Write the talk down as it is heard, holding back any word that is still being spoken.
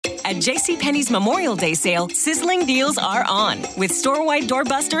At JCPenney's Memorial Day sale, sizzling deals are on, with store-wide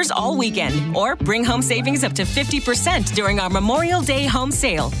doorbusters all weekend. Or bring home savings up to 50% during our Memorial Day home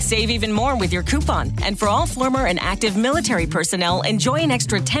sale. Save even more with your coupon. And for all former and active military personnel, enjoy an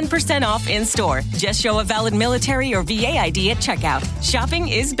extra 10% off in-store. Just show a valid military or VA ID at checkout. Shopping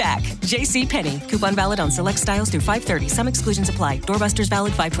is back. JCPenney. Coupon valid on select styles through 5/30. Some exclusions apply. Doorbusters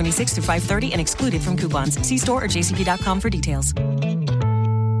valid 5/26 through 5/30 and excluded from coupons. See store or jcp.com for details.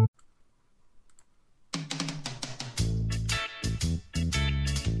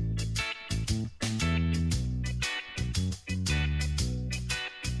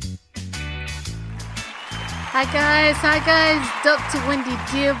 Hi guys, Dr. Wendy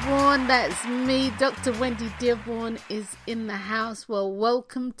Dearborn, that's me. Dr. Wendy Dearborn is in the house. Well,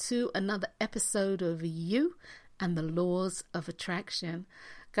 welcome to another episode of You and the Laws of Attraction.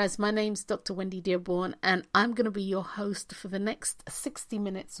 Guys, my name's Dr. Wendy Dearborn, and I'm going to be your host for the next 60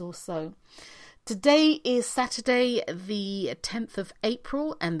 minutes or so. Today is Saturday, the 10th of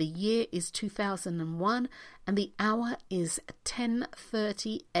April, and the year is 2001, and the hour is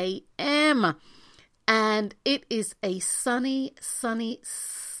 10:30 a.m., and it is a sunny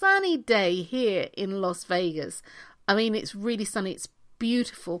day here in Las Vegas. I mean, it's really sunny. It's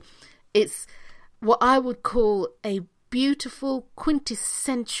beautiful. It's what I would call a beautiful,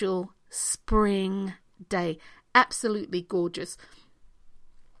 quintessential spring day. Absolutely gorgeous.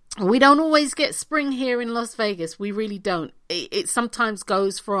 We don't always get spring here in Las Vegas. We really don't. It sometimes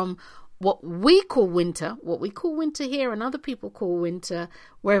goes from what we call winter here, and other people call winter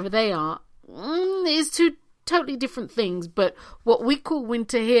wherever they are. It's two totally different things, but what we call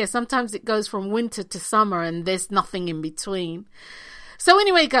winter here, sometimes it goes from winter to summer and there's nothing in between. So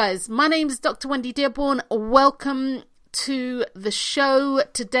anyway, guys, my name is Dr. Wendy Dearborn. Welcome to the show.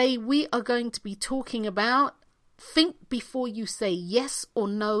 Today we are going to be talking about think before you say yes or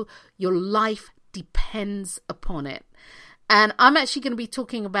no. Your life depends upon it. And I'm actually going to be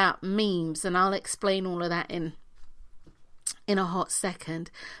talking about memes, and I'll explain all of that in a hot second.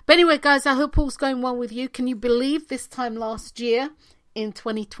 But anyway, guys, I hope all's going well with you. Can you believe this time last year in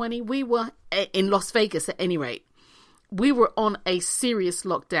 2020, we were in Las Vegas at any rate. We were on a serious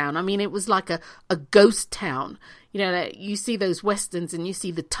lockdown. I mean, it was like a ghost town. You know, you see those westerns and you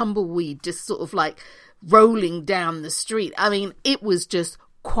see the tumbleweed just sort of like rolling down the street. I mean, it was just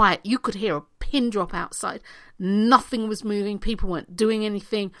quiet. You could hear a pin drop outside. Nothing was moving. People weren't doing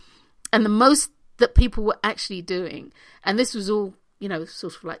anything. And the most that people were actually doing, and this was all, you know,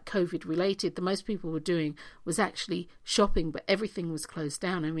 sort of like COVID related, the most people were doing was actually shopping, but everything was closed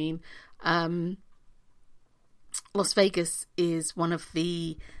down. I mean, Las Vegas is one of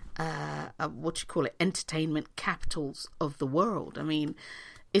the entertainment capitals of the world. I mean,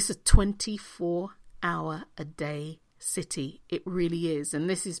 it's a 24-hour a day city. It really is. And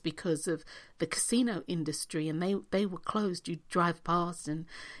this is because of the casino industry, and they were closed. You'd drive past and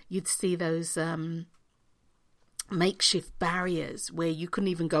you'd see those makeshift barriers where you couldn't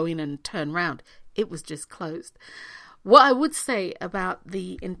even go in and turn around. It was just closed. What I would say about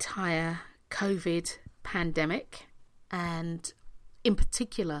the entire COVID pandemic, and in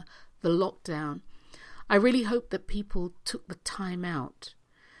particular the lockdown, I really hope that people took the time out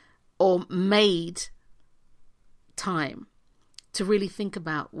or made time to really think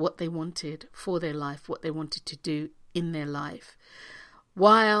about what they wanted for their life, what they wanted to do in their life.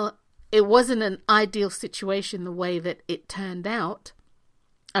 While it wasn't an ideal situation the way that it turned out,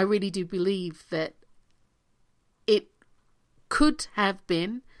 I really do believe that it could have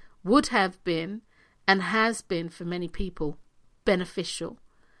been, would have been, and has been for many people beneficial.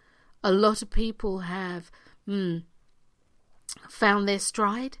 A lot of people have found their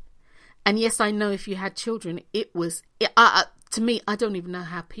stride. And yes, I know if you had children, to me, I don't even know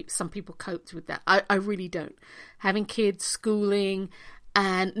how some people coped with that. I really don't. Having kids, schooling,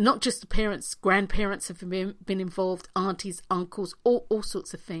 and not just the parents, grandparents have been involved, aunties, uncles, all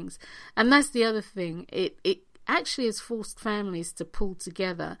sorts of things. And that's the other thing. It actually has forced families to pull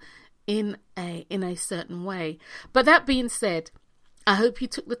together in a certain way. But that being said, I hope you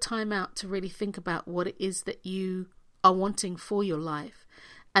took the time out to really think about what it is that you are wanting for your life.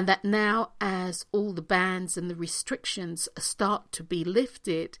 And that now, as all the bans and the restrictions start to be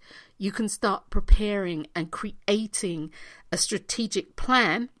lifted, you can start preparing and creating a strategic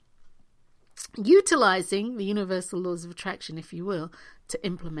plan, utilizing the universal laws of attraction, if you will, to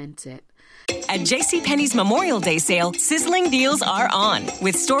implement it. At JCPenney's Memorial Day sale, sizzling deals are on,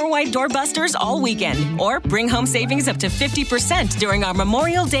 with store-wide doorbusters all weekend. Or bring home savings up to 50% during our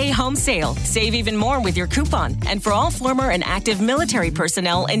Memorial Day home sale. Save even more with your coupon. And for all former and active military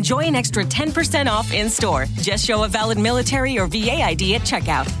personnel, enjoy an extra 10% off in-store. Just show a valid military or VA ID at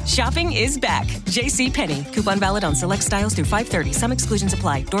checkout. Shopping is back. JCPenney. Coupon valid on select styles through 5/30. Some exclusions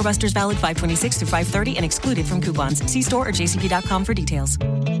apply. Doorbusters valid 5/26 through 5/30 and excluded from coupons. See store or jcp.com for details.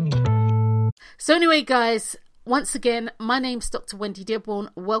 So anyway, guys, once again, my name's Dr. Wendy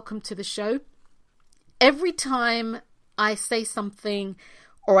Dearborn. Welcome to the show. Every time I say something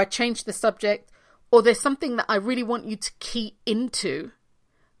or I change the subject or there's something that I really want you to key into,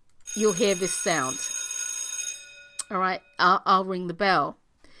 you'll hear this sound. All right, I'll ring the bell.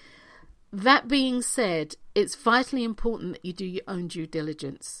 That being said, it's vitally important that you do your own due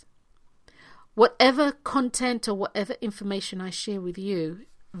diligence. Whatever content or whatever information I share with you,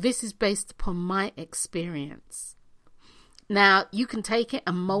 this is based upon my experience. Now, you can take it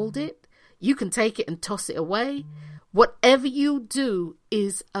and mold it. You can take it and toss it away. Whatever you do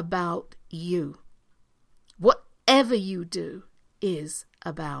is about you. Whatever you do is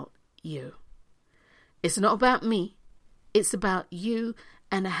about you. It's not about me. It's about you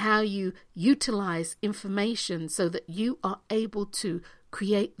and how you utilize information so that you are able to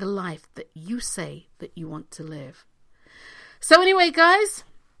create the life that you say that you want to live. So anyway, guys,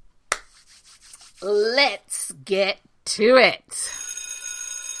 let's get to it.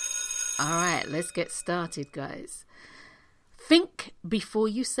 All right, let's get started, guys. Think before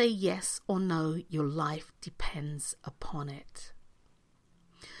you say yes or no. Your life depends upon it.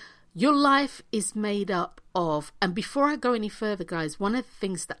 Your life is made up of, and before I go any further, guys, one of the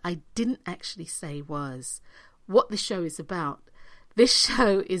things that I didn't actually say was what the show is about. This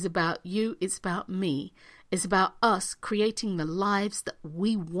show is about you. It's about me. It's about us creating the lives that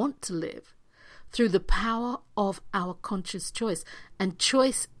we want to live through the power of our conscious choice. And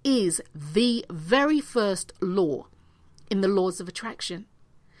choice is the very first law in the laws of attraction.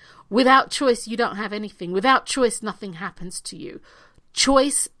 Without choice, you don't have anything. Without choice, nothing happens to you.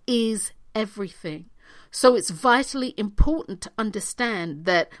 Choice is everything. So it's vitally important to understand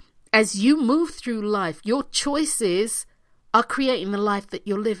that as you move through life, your choices are creating the life that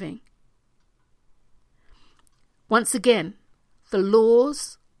you're living. Once again, the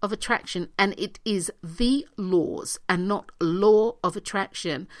laws of attraction, and it is the laws and not law of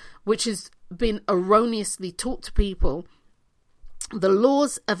attraction, which has been erroneously taught to people. The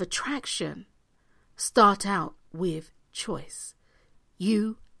laws of attraction start out with choice.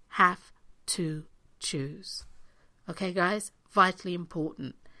 You have to choose. Okay, guys? Vitally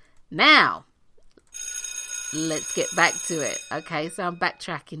important. Now, let's get back to it. Okay, so I'm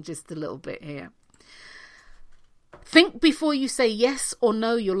backtracking just a little bit here. Think before you say yes or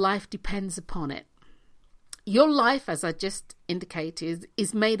no. Your life depends upon it. Your life, as I just indicated,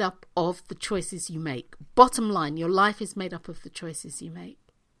 is made up of the choices you make. Bottom line, your life is made up of the choices you make.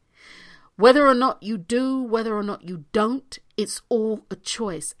 Whether or not you do, whether or not you don't, it's all a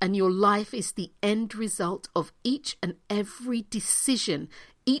choice. And your life is the end result of each and every decision,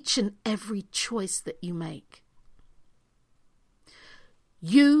 each and every choice that you make.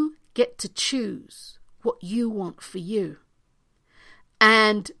 You get to choose what you want for you.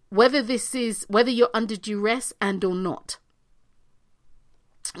 And whether you're under duress and or not,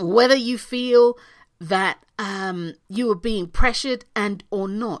 whether you feel that you are being pressured and or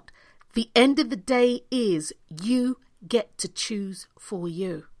not, the end of the day is you get to choose for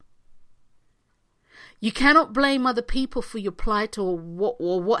you. You cannot blame other people for your plight or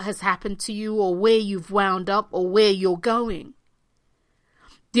what has happened to you or where you've wound up or where you're going.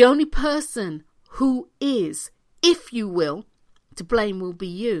 The only person who is, if you will, to blame will be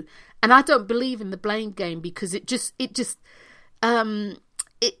you. And I don't believe in the blame game because it just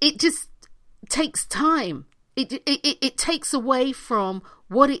takes time. It takes away from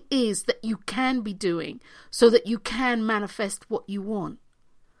what it is that you can be doing so that you can manifest what you want.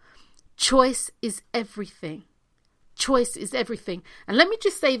 Choice is everything. Choice is everything. And let me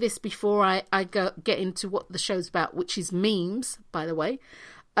just say this before I get into what the show's about, which is memes, by the way.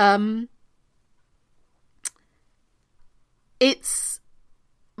 It's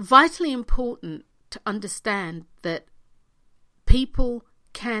vitally important to understand that people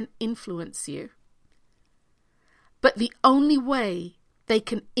can influence you. But the only way they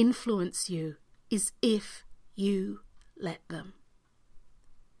can influence you is if you let them.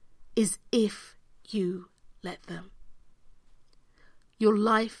 Is if you let them. Your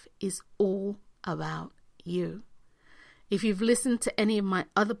life is all about you. If you've listened to any of my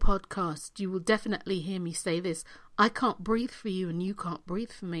other podcasts, you will definitely hear me say this. I can't breathe for you and you can't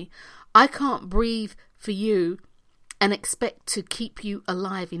breathe for me. I can't breathe for you and expect to keep you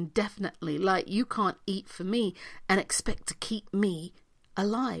alive indefinitely. Like you can't eat for me and expect to keep me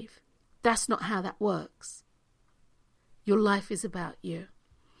alive. That's not how that works. Your life is about you.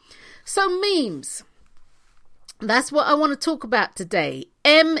 So memes. That's what I want to talk about today.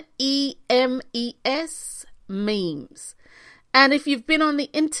 MEMES, memes. And if you've been on the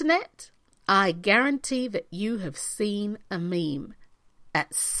internet, I guarantee that you have seen a meme. In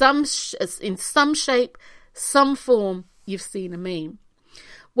some shape, some form, you've seen a meme.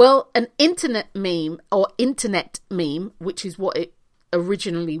 Well, an internet meme, or internet meme, which is what it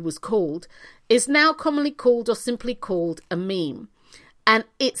originally was called, is now commonly called or simply called a meme. And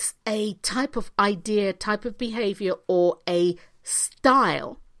it's a type of idea, type of behavior, or a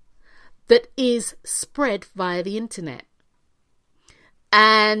style that is spread via the internet.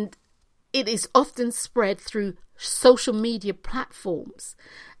 And it is often spread through social media platforms.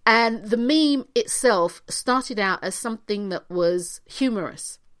 And the meme itself started out as something that was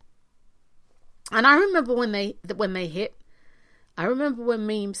humorous. And I remember when they hit. I remember when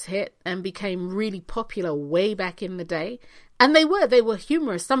memes hit and became really popular way back in the day. And they were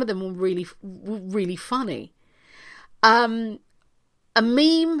humorous. Some of them were really funny. A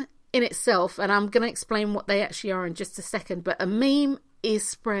meme in itself, and I'm going to explain what they actually are in just a second, but a meme is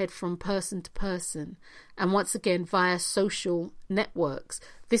spread from person to person, and once again via social networks.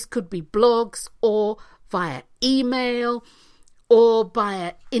 This could be blogs or via email or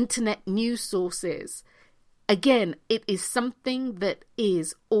via internet news sources. Again, it is something that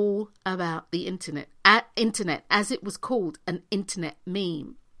is all about the internet. Internet, as it was called, an internet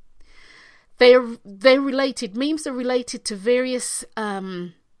meme. They're related. Memes are related to various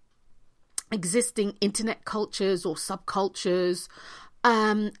existing internet cultures or subcultures,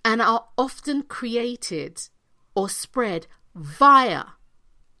 and are often created or spread via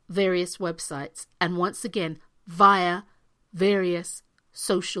various websites, and once again via various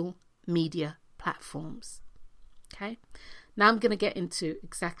social media platforms. Okay, now I'm going to get into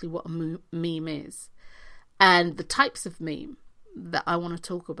exactly what a meme is and the types of meme that I want to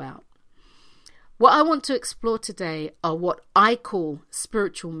talk about. What I want to explore today are what I call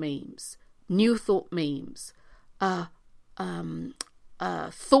spiritual memes, new thought memes,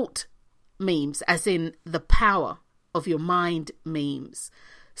 thought memes, as in the power of your mind memes,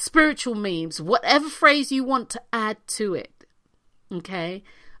 spiritual memes, whatever phrase you want to add to it. Okay.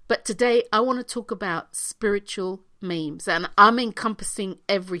 But today I want to talk about spiritual memes, and I'm encompassing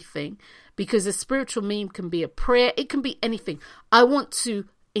everything, because a spiritual meme can be a prayer. It can be anything. I want to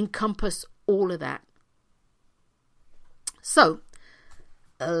encompass all of that. So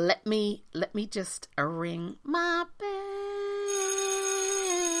let me just ring my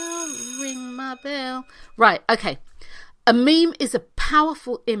bell. Right. Okay. A meme is a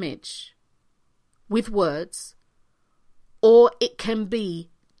powerful image with words, or it can be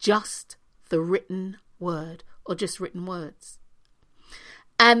just the written word, or just written words.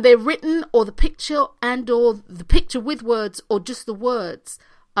 And they're written, or the picture or the picture with words, or just the words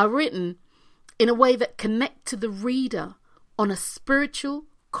are written in a way that connect to the reader on a spiritual,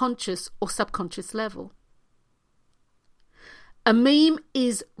 conscious or subconscious level. A meme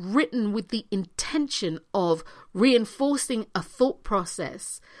is written with the intention of reinforcing a thought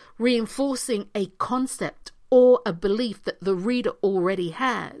process, reinforcing a concept or a belief that the reader already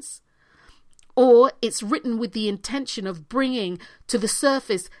has. Or it's written with the intention of bringing to the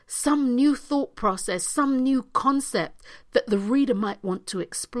surface some new thought process, some new concept that the reader might want to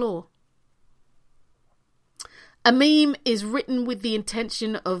explore. A meme is written with the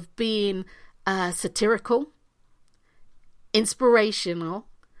intention of being satirical, inspirational,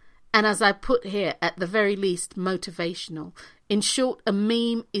 and, as I put here, at the very least, motivational. In short, a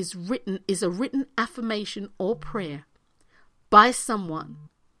meme is a written affirmation or prayer by someone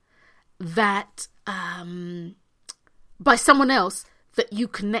that by someone else that you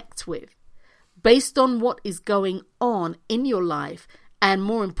connect with, based on what is going on in your life, and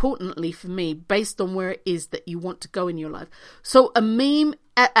more importantly for me, based on where it is that you want to go in your life. So a meme,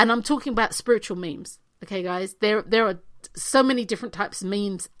 and I'm talking about spiritual memes. Okay, guys, there are so many different types of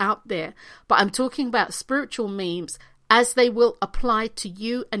memes out there, but I'm talking about spiritual memes as they will apply to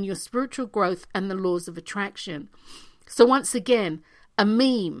you and your spiritual growth and the laws of attraction. So once again, a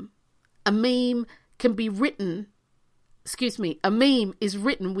meme can be written, a meme is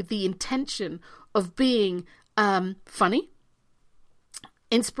written with the intention of being funny,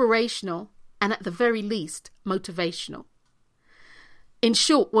 inspirational, and at the very least, motivational. In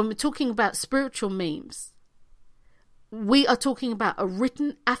short, when we're talking about spiritual memes, we are talking about a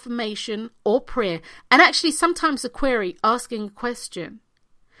written affirmation or prayer, and actually sometimes a query asking a question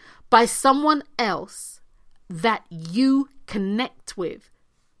by someone else that you connect with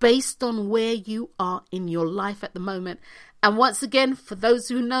based on where you are in your life at the moment. And once again, for those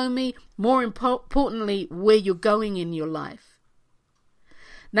who know me, more importantly, where you're going in your life.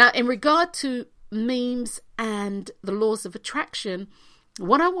 Now, in regard to memes and the laws of attraction,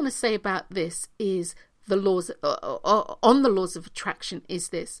 what I want to say about this is the laws on the laws of attraction is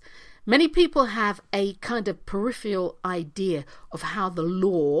this. Many people have a kind of peripheral idea of how the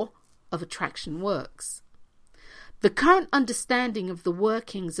law of attraction works. The current understanding of the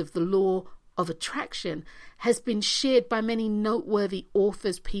workings of the law of attraction has been shared by many noteworthy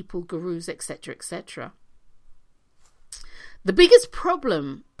authors, people, gurus, etc., etc. The biggest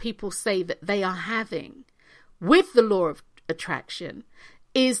problem people say that they are having with the law of attraction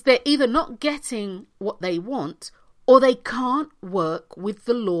is they're either not getting what they want or they can't work with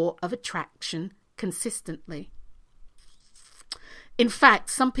the law of attraction consistently. In fact,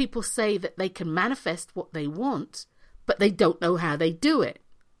 some people say that they can manifest what they want, but they don't know how they do it.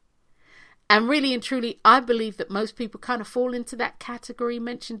 And really and truly, I believe that most people kind of fall into that category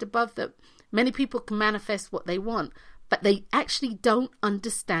mentioned above, that many people can manifest what they want, but they actually don't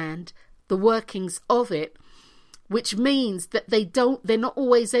understand the workings of it, which means that they're not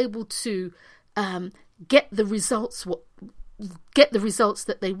always able to get the results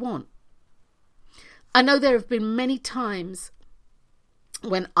that they want. I know there have been many times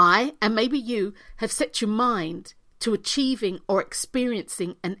when I, and maybe you, have set your mind to achieving or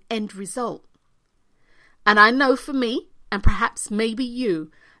experiencing an end result. And I know for me, and perhaps maybe you,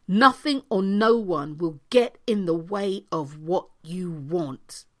 nothing or no one will get in the way of what you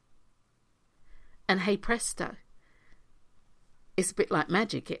want. And hey presto, it's a bit like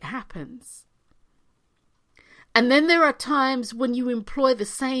magic, it happens. And then there are times when you employ the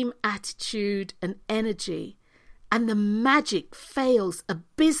same attitude and energy and the magic fails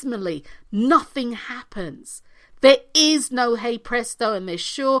abysmally. Nothing happens. There is no hey presto, and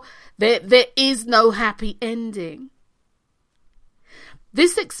there is no happy ending.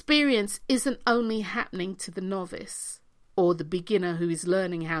 This experience isn't only happening to the novice or the beginner who is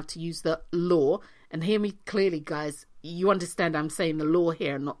learning how to use the law. And hear me clearly, guys. You understand I'm saying the law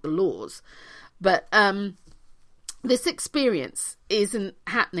here, not the laws. But this experience isn't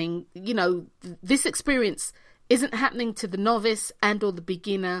happening, this experience isn't happening to the novice and or the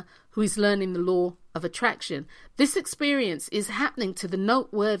beginner who is learning the law of attraction. This experience is happening to the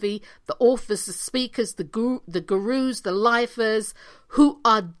noteworthy, the authors, the speakers, the gurus, the lifers who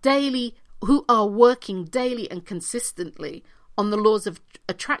are working daily and consistently on the laws of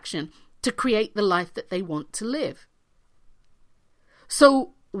attraction to create the life that they want to live.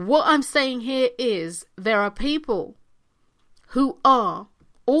 So what I'm saying here is there are people who are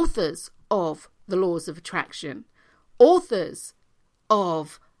authors of the laws of attraction, authors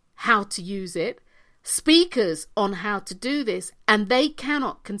of how to use it, speakers on how to do this, and they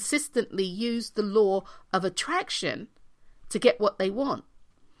cannot consistently use the law of attraction to get what they want.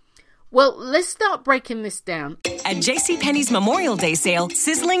 Well, let's start breaking this down. At JCPenney's Memorial Day sale,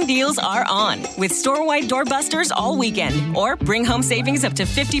 sizzling deals are on with store-wide doorbusters all weekend. Or bring home savings up to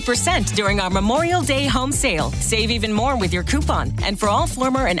 50% during our Memorial Day home sale. Save even more with your coupon. And for all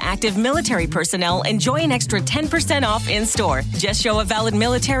former and active military personnel, enjoy an extra 10% off in-store. Just show a valid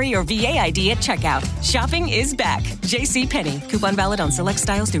military or VA ID at checkout. Shopping is back. JCPenney. Coupon valid on select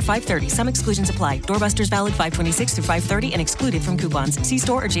styles through 5/30. Some exclusions apply. Doorbusters valid 5/26 through 5/30 and excluded from coupons. See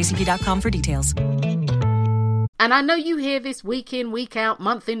store or jcp.com for details. And I know you hear this week in, week out,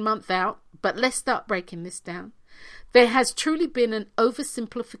 month in, month out, but let's start breaking this down. There has truly been an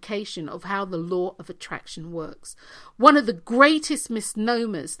oversimplification of how the law of attraction works. One of the greatest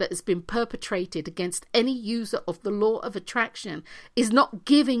misnomers that has been perpetrated against any user of the law of attraction is not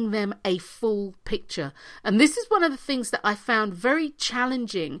giving them a full picture. And this is one of the things that I found very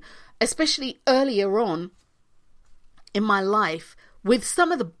challenging, especially earlier on in my life, with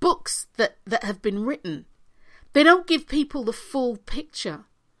some of the books that have been written. They don't give people the full picture.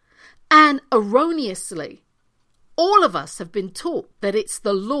 And erroneously, all of us have been taught that it's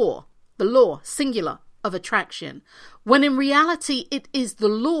the law, singular, of attraction, when in reality it is the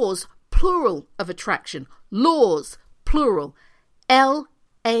laws, plural, of attraction. Laws, plural. L-A-W-S,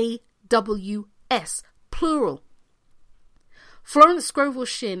 plural. Florence Scovel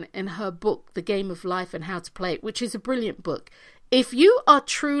Shinn, in her book, The Game of Life and How to Play It, which is a brilliant book, if you are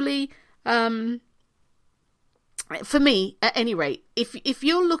truly, for me, at any rate, if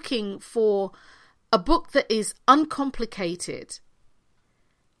you're looking for a book that is uncomplicated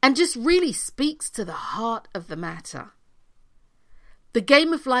and just really speaks to the heart of the matter, The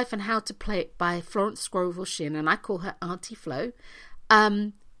Game of Life and How to Play It by Florence Scovel Shinn, and I call her Auntie Flo.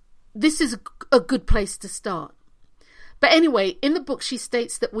 This is a good place to start. But anyway, in the book, she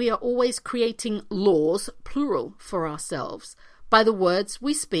states that we are always creating laws, plural, for ourselves by the words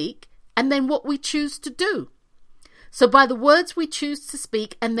we speak and then what we choose to do. So by the words we choose to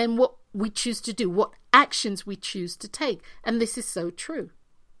speak and then what we choose to do, what actions we choose to take. And this is so true.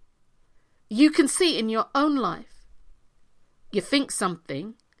 You can see in your own life. You think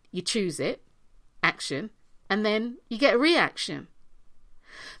something, you choose it, action, and then you get a reaction.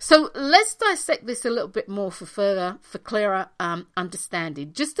 So let's dissect this a little bit more for clearer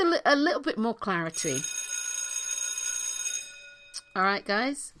understanding. Just a little bit more clarity. All right,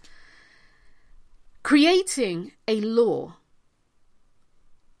 guys. Creating a law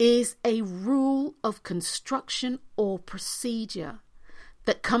is a rule of construction or procedure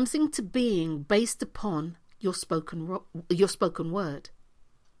that comes into being based upon your spoken word.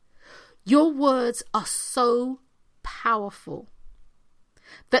 Your words are so powerful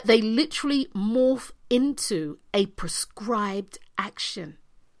that they literally morph into a prescribed action.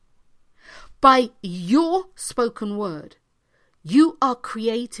 By your spoken word, you are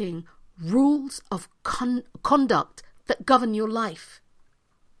creating rules of conduct that govern your life.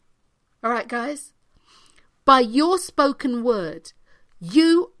 All right, guys? By your spoken word,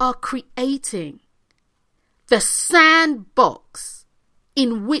 you are creating the sandbox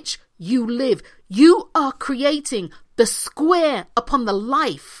in which you live. You are creating the square upon the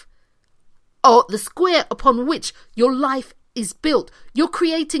life, or the square upon which your life is built. You're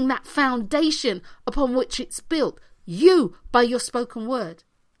creating that foundation upon which it's built. You, by your spoken word.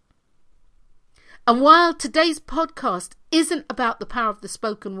 And while today's podcast isn't about the power of the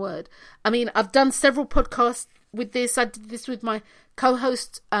spoken word, I mean, I've done several podcasts with this. I did this with my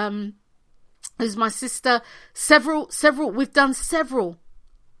co-host, who's my sister. We've done several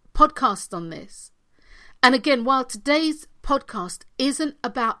podcasts on this. And again, while today's podcast isn't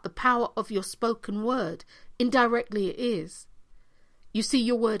about the power of your spoken word, indirectly it is. You see,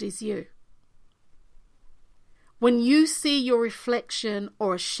 your word is you. When you see your reflection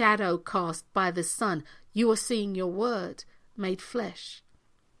or a shadow cast by the sun, you are seeing your word made flesh.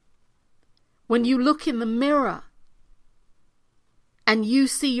 When you look in the mirror and you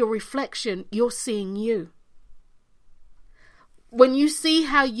see your reflection, you're seeing you. When you see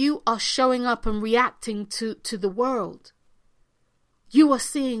how you are showing up and reacting to the world, you are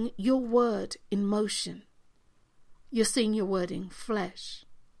seeing your word in motion. You're seeing your word in flesh.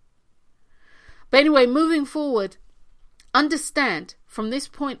 But anyway, moving forward, understand from this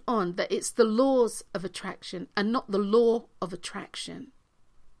point on that it's the laws of attraction and not the law of attraction.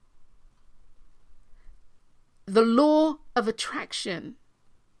 The law of attraction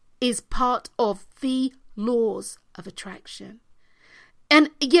is part of the laws of attraction. And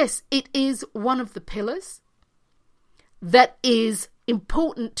yes, it is one of the pillars that is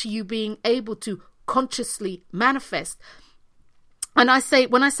important to you being able to consciously manifest. And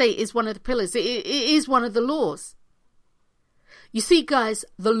when I say it is one of the pillars, it is one of the laws. You see, guys,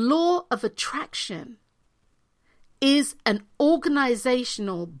 the law of attraction is an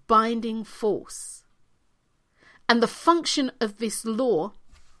organizational binding force. And the function of this law,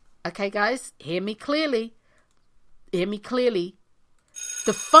 okay, guys, hear me clearly.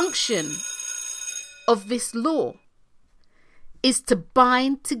 The function of this law is to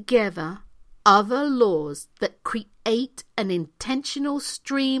bind together other laws that create an intentional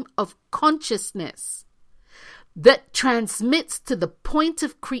stream of consciousness that transmits to the point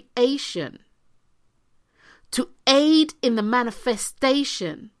of creation to aid in the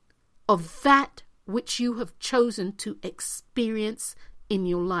manifestation of that which you have chosen to experience in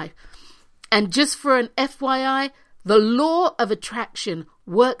your life. And just for an FYI, the law of attraction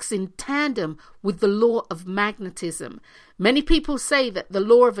works in tandem with the law of magnetism. Many people say that the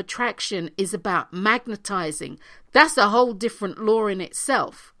law of attraction is about magnetizing. That's a whole different law in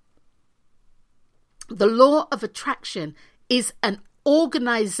itself. The law of attraction is an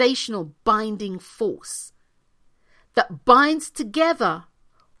organizational binding force that binds together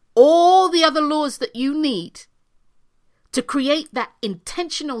all the other laws that you need to create that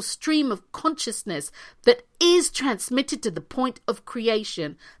intentional stream of consciousness that is transmitted to the point of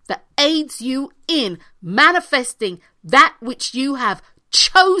creation, that aids you in manifesting that which you have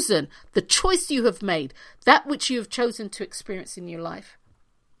chosen, the choice you have made, that which you have chosen to experience in your life.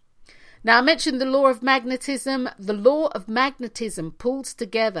 Now, I mentioned the law of magnetism. The law of magnetism pulls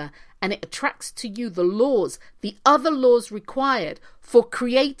together and it attracts to you the other laws required for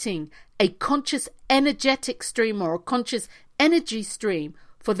creating a conscious energetic stream or a conscious energy stream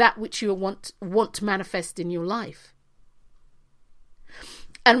for that which you want to manifest in your life.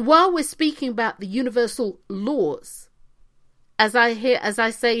 And while we're speaking about the universal laws, as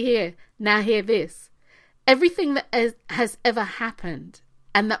I say here, now hear this. Everything that has ever happened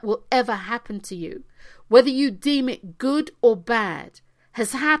and that will ever happen to you, whether you deem it good or bad,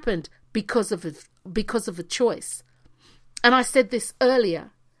 has happened because of a choice. And I said this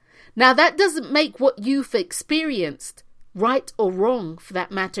earlier. Now, that doesn't make what you've experienced right or wrong, for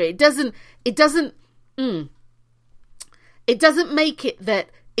that matter. It doesn't make it that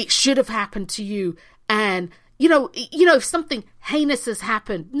it should have happened to you. And, if something heinous has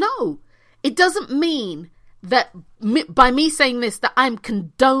happened. No, it doesn't mean that by me saying this, that I'm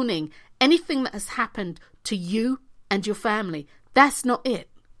condoning anything that has happened to you and your family. That's not it.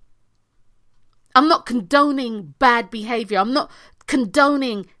 I'm not condoning bad behavior. I'm not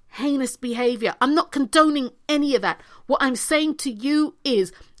condoning heinous behavior. I'm not condoning any of that. What I'm saying to you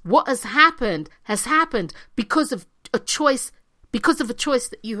is what has happened because of a choice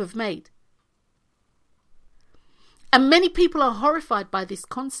that you have made. And many people are horrified by this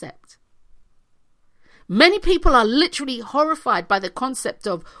concept. Many people are literally horrified by the concept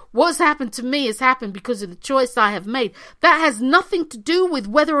of what's happened to me has happened because of the choice I have made. That has nothing to do with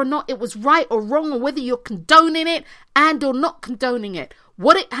whether or not it was right or wrong, or whether you're condoning it and or not condoning it.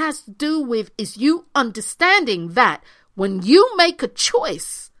 What it has to do with is you understanding that when you make a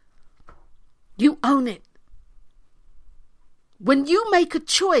choice, you own it. When you make a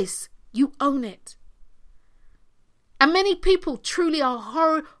choice, you own it. And many people truly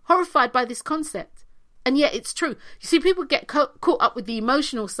are horrified by this concept. And yet it's true. You see, people get caught up with the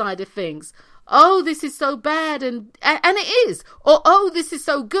emotional side of things. Oh, this is so bad, and it is. Or, oh, this is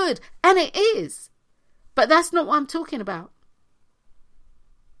so good, and it is. But that's not what I'm talking about.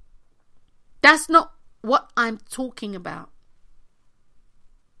 That's not what I'm talking about.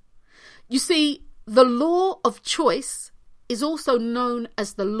 You see, the law of choice is also known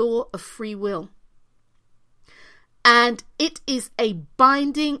as the law of free will. And it is a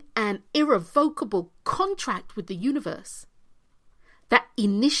binding and irrevocable contract with the universe that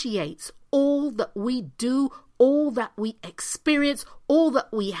initiates all that we do, all that we experience, all that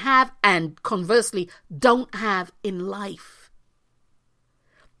we have, and conversely don't have in life.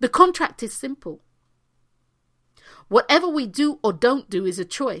 The contract is simple. Whatever we do or don't do is a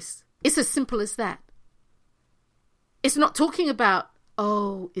choice. It's as simple as that. It's not talking about,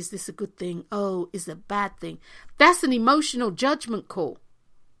 oh, is this a good thing? Oh, is it a bad thing? That's an emotional judgment call.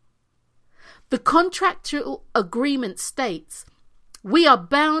 The contractual agreement states we are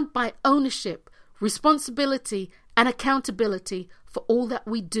bound by ownership, responsibility, and accountability for all that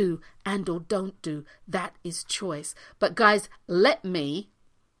we do and or don't do. That is choice. But guys, let me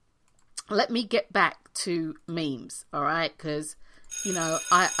get back to memes, all right? Because,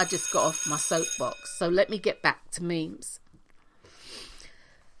 I just got off my soapbox. So let me get back to memes.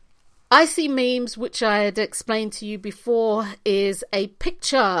 I see memes, which I had explained to you before, is a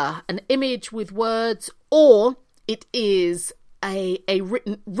picture, an image with words, or it is a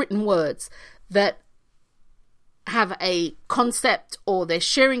written words that have a concept, or they're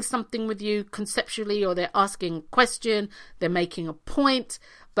sharing something with you conceptually, or they're asking a question, they're making a point,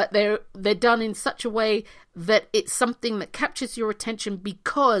 but they're done in such a way that it's something that captures your attention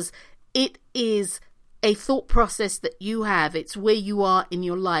because it is a thought process that you have. It's where you are in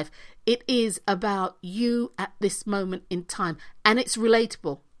your life. It is about you at this moment in time. And it's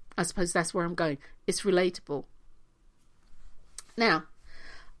relatable. I suppose that's where I'm going. It's relatable. Now,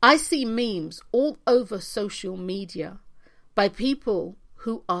 I see memes all over social media by people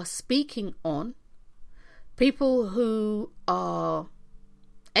who are speaking on, people who are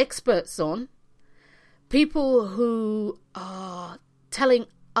experts on, people who are telling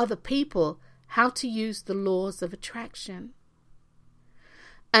other people how to use the laws of attraction,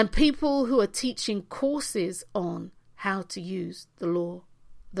 and people who are teaching courses on how to use the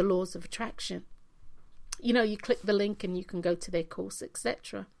laws of attraction. You click the link and you can go to their course,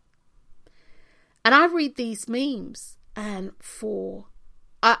 etc. And I read these memes, and for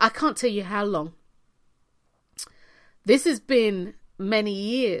I can't tell you how long. This has been many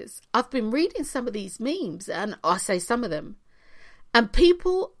years. I've been reading some of these memes, and I say some of them. And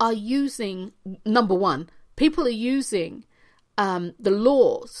people are using, number one, people are using the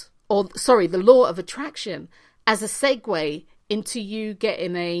law of attraction as a segue into you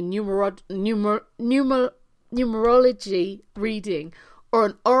getting a numerology reading or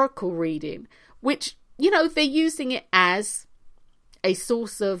an oracle reading, which, they're using it as a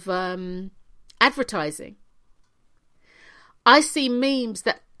source of advertising. I see memes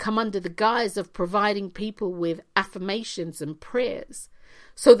that come under the guise of providing people with affirmations and prayers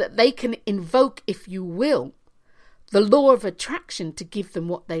so that they can invoke, if you will, the law of attraction to give them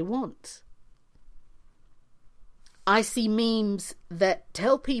what they want. I see memes that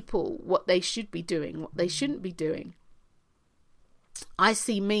tell people what they should be doing, what they shouldn't be doing. I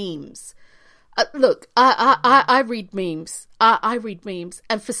see memes. Look, I read memes. I read memes.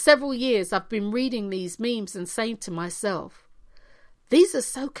 And for several years, I've been reading these memes and saying to myself, these are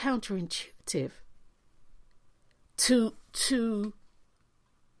so counterintuitive to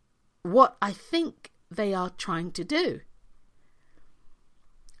what I think they are trying to do.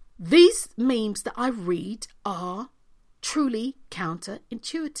 These memes that I read are truly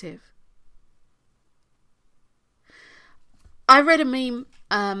counterintuitive. I read a meme,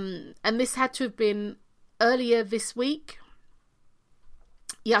 and this had to have been earlier this week.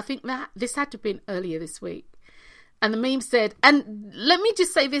 Yeah, I think that this had to have been earlier this week. And the meme said, and let me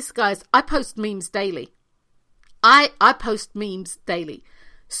just say this, guys, I post memes daily. I post memes daily.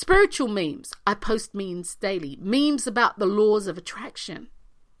 Spiritual memes, I post memes daily. Memes about the laws of attraction.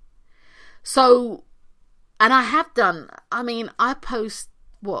 So, and I have done, I post,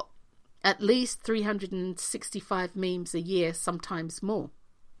 at least 365 memes a year, sometimes more.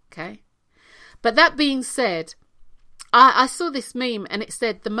 Okay. But that being said, I saw this meme and it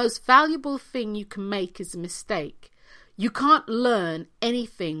said, the most valuable thing you can make is a mistake. You can't learn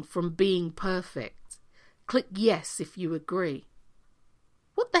anything from being perfect. Click yes if you agree.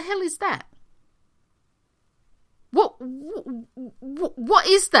 What the hell is that? What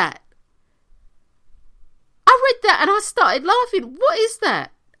is that? I read that and I started laughing. What is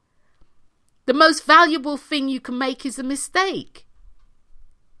that? The most valuable thing you can make is a mistake.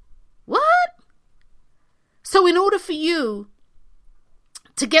 What? So in order for you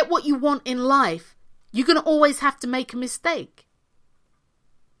to get what you want in life, you're going to always have to make a mistake.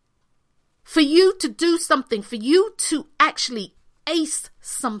 For you to do something, for you to actually ace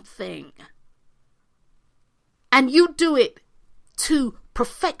something, and you do it to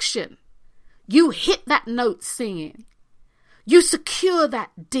perfection, you hit that note singing, you secure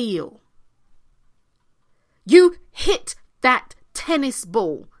that deal, you hit that tennis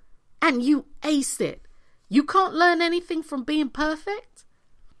ball and you ace it. You can't learn anything from being perfect.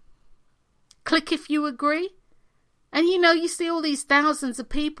 Click if you agree. And you see all these thousands of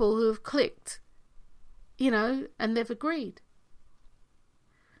people who have clicked, and they've agreed.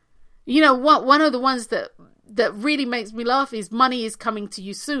 One of the ones that really makes me laugh is money is coming to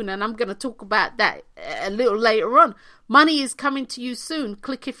you soon. And I'm going to talk about that a little later on. Money is coming to you soon.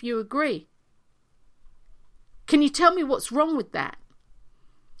 Click if you agree. Can you tell me what's wrong with that?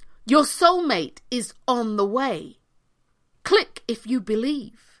 Your soulmate is on the way. Click if you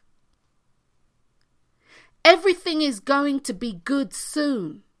believe. Everything is going to be good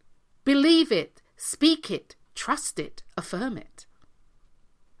soon. Believe it, speak it, trust it, affirm it.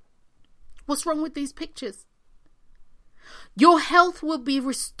 What's wrong with these pictures? Your health will be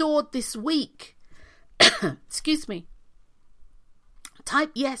restored this week. Excuse me.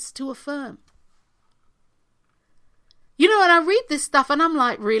 Type yes to affirm. And I read this stuff and I'm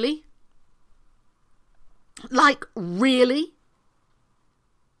like, really? Like, really?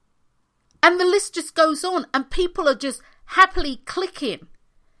 And the list just goes on and people are just happily clicking.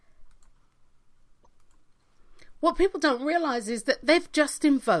 What people don't realize is that they've just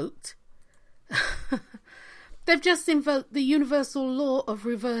invoked the universal law of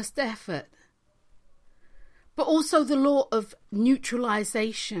reversed effort, but also the law of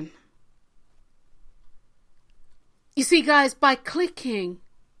neutralization. You see, guys, by clicking,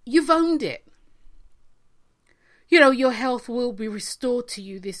 you've owned it. Your health will be restored to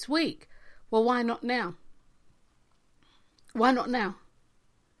you this week. Well, why not now? Why not now?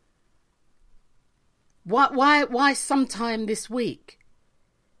 Why sometime this week?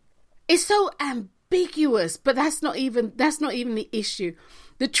 It's so ambiguous, but that's not even the issue.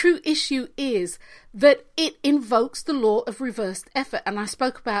 The true issue is that it invokes the law of reversed effort. And I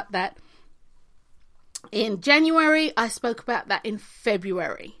spoke about that in January. I spoke about that in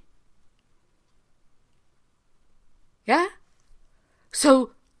February. Yeah?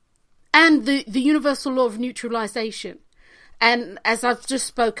 So, and the universal law of neutralization. And as I've just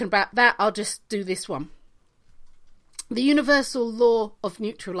spoken about that, I'll just do this one. The universal law of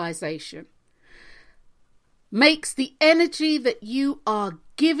neutralization makes the energy that you are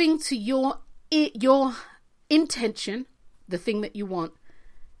giving to your intention, the thing that you want,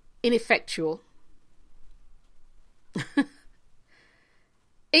 ineffectual.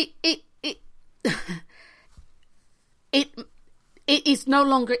 It is no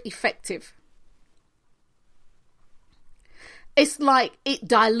longer effective. It's like it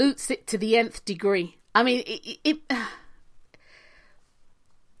dilutes it to the nth degree. I mean,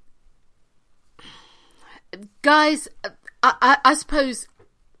 guys, I suppose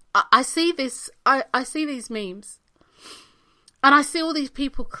I see this. I see these memes, and I see all these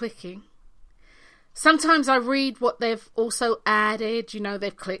people clicking. Sometimes I read what they've also added. You know,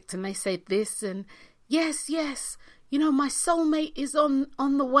 they've clicked and they said this and yes, you know, my soulmate is on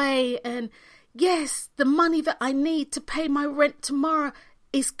the way, and yes, the money that I need to pay my rent tomorrow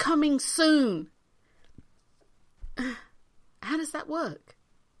is coming soon. How does that work?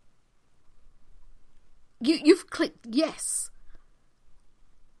 You've clicked yes.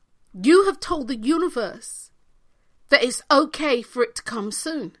 You have told the universe that it's okay for it to come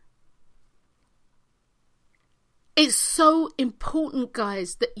soon. It's so important,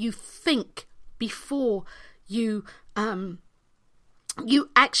 guys, that you think before you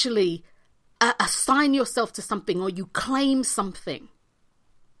actually assign yourself to something or you claim something.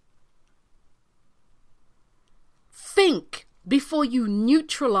 Think before you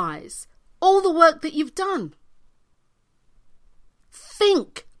neutralize all the work that you've done.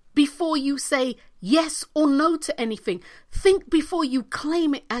 Think before you say yes or no to anything. Think before you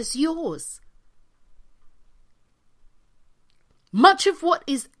claim it as yours. Much of what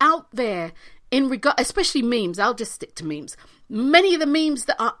is out there in regard, especially memes, I'll just stick to memes. Many of the memes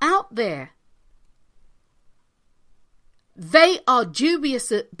that are out there, they are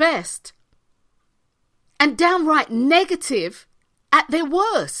dubious at best and downright negative at their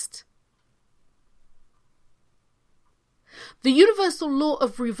worst. The universal law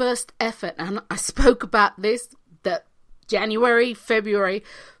of reversed effort, and I spoke about this that January, February.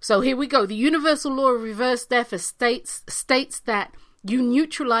 So here we go. The universal law of reversed effort states that you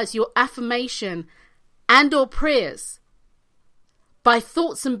neutralize your affirmation and or prayers by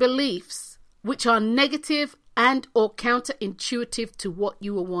thoughts and beliefs which are negative and or counterintuitive to what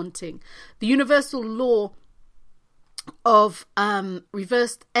you are wanting. The universal law of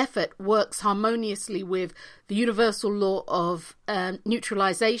reversed effort works harmoniously with the universal law of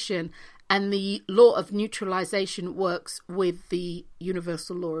neutralization, and the law of neutralization works with the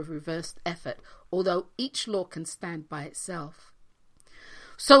universal law of reversed effort, although each law can stand by itself.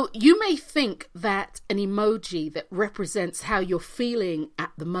 So you may think that an emoji that represents how you're feeling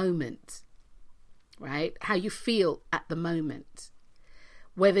at the moment, right? How you feel at the moment,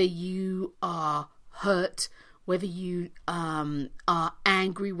 whether you are hurt, whether you are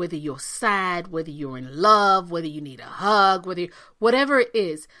angry, whether you're sad, whether you're in love, whether you need a hug, whatever it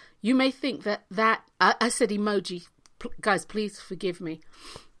is, you may think that I said emoji. Guys, please forgive me.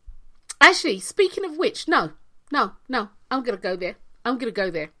 Actually, speaking of which, no, I'm going to go there.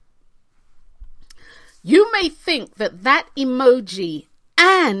 You may think that emoji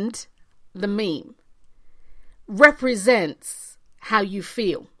and the meme represents how you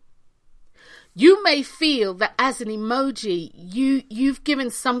feel. You may feel that as an emoji, you've given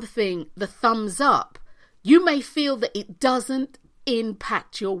something the thumbs up. You may feel that it doesn't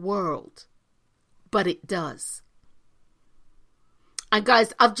impact your world, but it does. And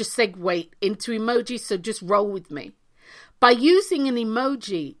guys, I've just segued into emojis, so just roll with me. By using an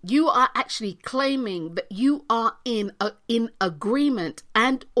emoji, you are actually claiming that you are in agreement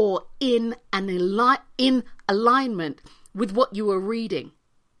and or in alignment with what you are reading.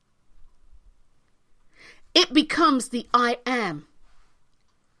 It becomes the I am.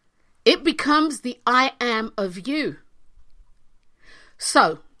 It becomes the I am of you.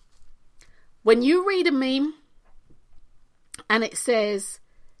 So, when you read a meme and it says,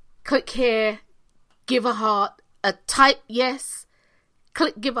 click here, give a heart, type yes,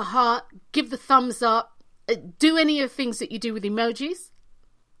 click give a heart, give the thumbs up, do any of the things that you do with emojis,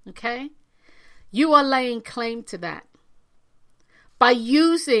 okay? You are laying claim to that. By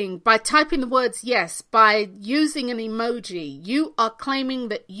typing the words yes, by using an emoji, you are claiming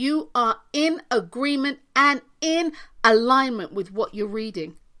that you are in agreement and in alignment with what you're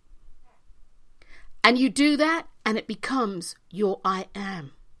reading. And you do that and it becomes your I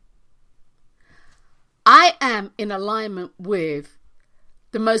am. I am in alignment with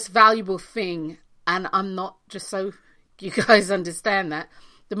the most valuable thing, and I'm not, just so you guys understand that,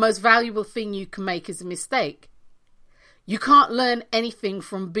 the most valuable thing you can make is a mistake. You can't learn anything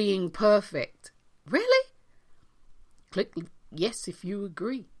from being perfect. Really? Click yes if you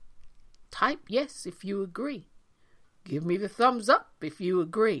agree. Type yes if you agree. Give me the thumbs up if you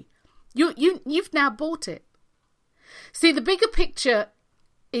agree. You've now bought it. See, the bigger picture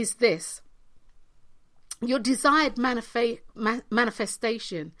is this. Your desired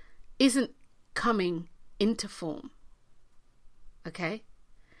manifestation isn't coming into form. Okay?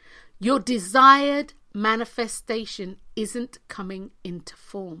 Your desired manifestation isn't coming into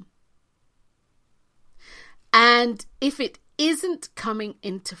form. And if it isn't coming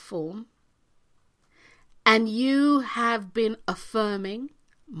into form, and you have been affirming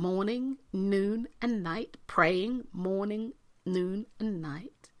morning, noon, and night, praying morning, noon, and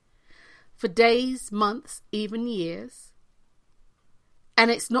night for days, months, even years,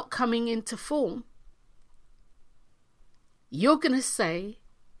 and it's not coming into form, you're going to say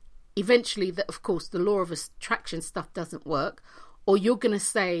eventually that, of course, the law of attraction stuff doesn't work, or you're going to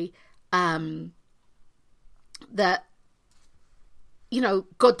say that,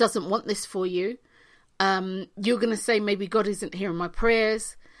 God doesn't want this for you. You're going to say maybe God isn't hearing my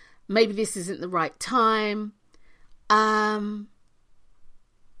prayers. Maybe this isn't the right time.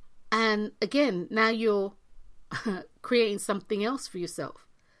 And again, now you're creating something else for yourself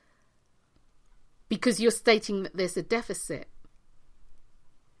because you're stating that there's a deficit.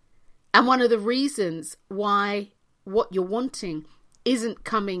 And one of the reasons why what you're wanting isn't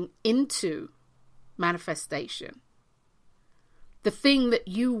coming into manifestation, the thing that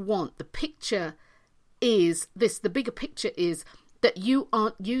you want, the picture is this, the bigger picture is that you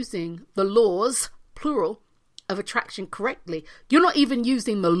aren't using the laws, plural, of attraction correctly. You're not even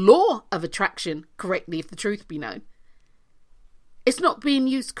using the law of attraction correctly, if the truth be known. It's not being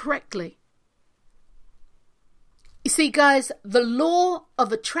used correctly. You see, guys, the law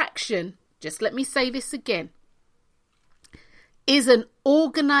of attraction, just let me say this again, is an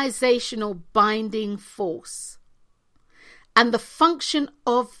organizational binding force. And the function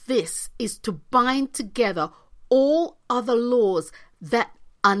of this is to bind together all other laws that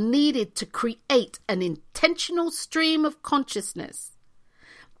are needed to create an intentional stream of consciousness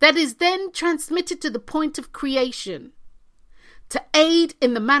that is then transmitted to the point of creation to aid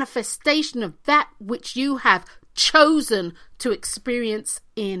in the manifestation of that which you have chosen to experience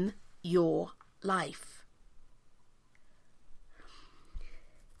in your life.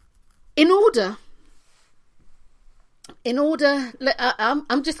 I'm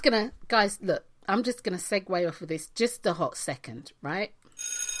just gonna, guys, look, I'm just gonna segue off of this just a hot second, right?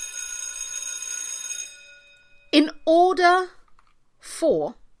 In order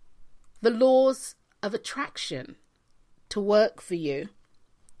for the laws of attraction to work for you,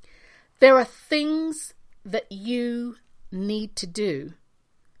 there are things that you need to do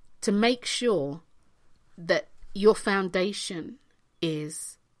to make sure that your foundation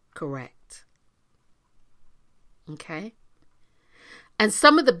is correct. Okay? And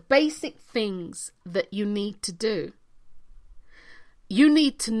some of the basic things that you need to do, you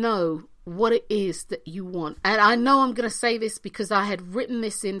need to know what it is that you want. And I know I'm going to say this because I had written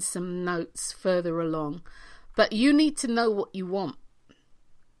this in some notes further along, but you need to know what you want.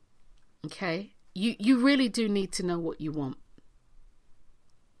 Okay? You really do need to know what you want.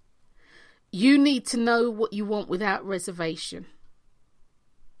 You need to know what you want without reservation.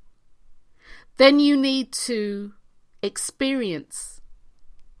 Then you need to experience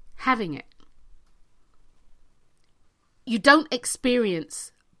having it. You don't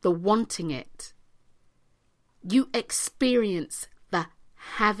experience the wanting it. You experience the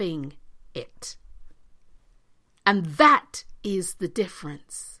having it. And that is the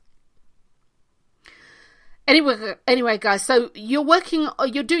difference. Anyway, guys, so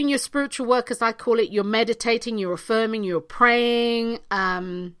you're doing your spiritual work, as I call it. You're meditating, you're affirming, you're praying,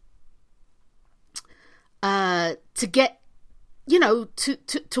 to get,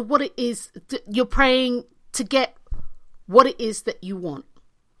 to what it is. You're praying to get what it is that you want.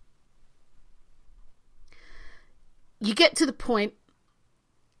 You get to the point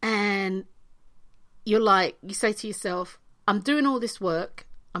and you say to yourself, I'm doing all this work.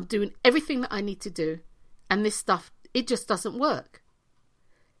 I'm doing everything that I need to do. And this stuff, it just doesn't work.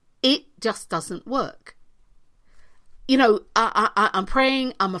 It just doesn't work. I'm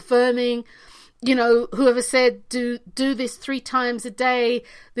praying, I'm affirming. Whoever said do this 3 times a day.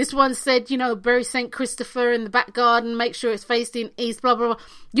 This one said, bury St. Christopher in the back garden, make sure it's facing east, blah, blah, blah.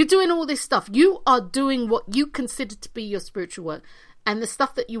 You're doing all this stuff. You are doing what you consider to be your spiritual work. And the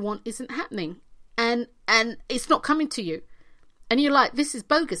stuff that you want isn't happening. And it's not coming to you. And you're like, this is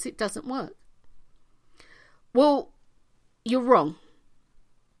bogus. It doesn't work. Well, you're wrong.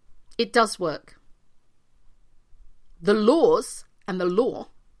 It does work. The laws and the law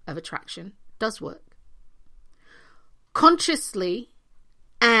of attraction does work. Consciously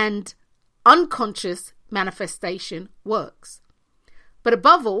and unconscious manifestation works. But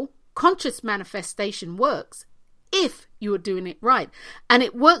above all, conscious manifestation works if you are doing it right. And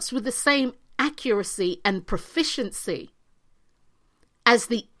it works with the same accuracy and proficiency as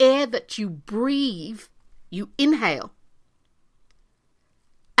the air that you breathe, you inhale.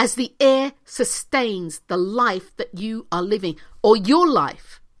 As the air sustains the life that you are living, or your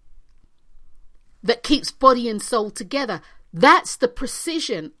life, that keeps body and soul together. That's the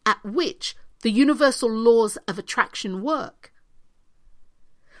precision at which the universal laws of attraction work.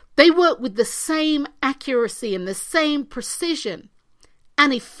 They work with the same accuracy and the same precision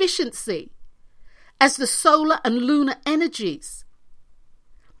and efficiency as the solar and lunar energies.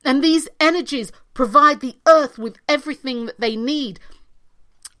 And these energies provide the earth with everything that they need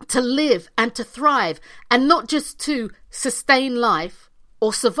to live and to thrive, and not just to sustain life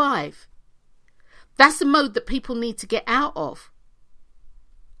or survive. That's a mode that people need to get out of.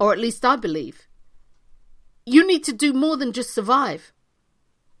 Or at least I believe. You need to do more than just survive.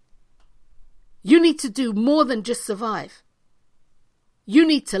 You need to do more than just survive. You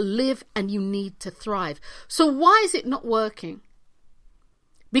need to live and you need to thrive. So why is it not working?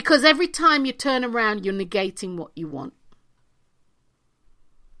 Because every time you turn around, you're negating what you want.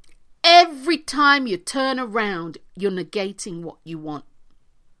 Every time you turn around, you're negating what you want.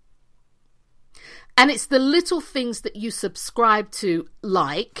 And it's the little things that you subscribe to,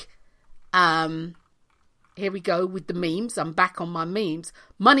 like, here we go with the memes. I'm back on my memes.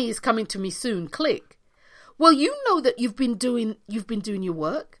 Money is coming to me soon. Click. Well, you know that you've been doing your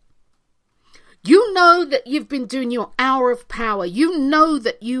work. You know that you've been doing your hour of power. You know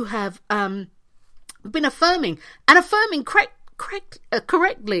that you have been affirming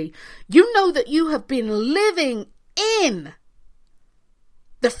correctly. You know that you have been living in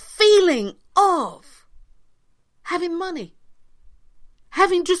the feeling of having money,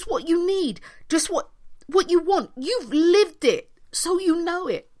 having just what you need, just what you want. You've lived it, so you know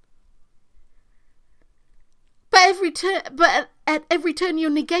it. But at every turn you're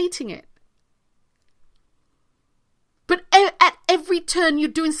negating it. But at every turn you're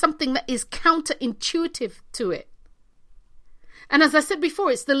doing something that is counterintuitive to it. And as I said before,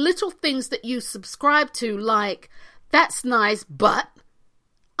 it's the little things that you subscribe to, like, that's nice, but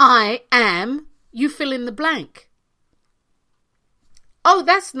I am, you fill in the blank. Oh,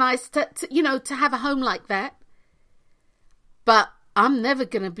 that's nice to have a home like that. But I'm never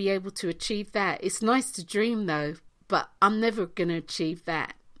going to be able to achieve that. It's nice to dream though, but I'm never going to achieve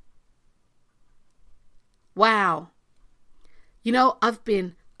that. Wow. I've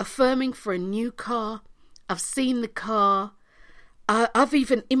been affirming for a new car. I've seen the car. I've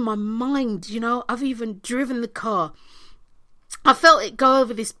even, in my mind, I've even driven the car. I felt it go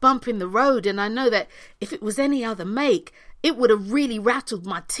over this bump in the road, and I know that if it was any other make, it would have really rattled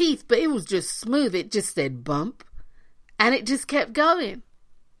my teeth, but it was just smooth. It just said bump, and it just kept going.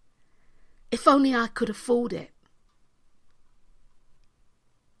 If only I could afford it.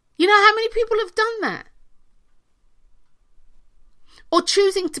 You know how many people have done that? Or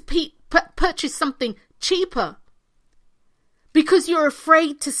choosing to purchase something cheaper because you're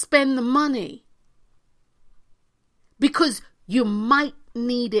afraid to spend the money. Because you might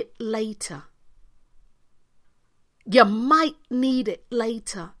need it later. You might need it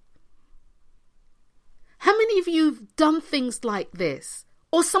later. How many of you have done things like this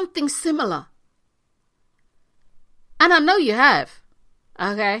or something similar? And I know you have.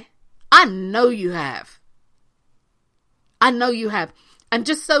 Okay? I know you have. I know you have. And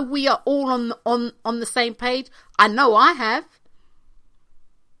just so we are all on the same page, I know I have.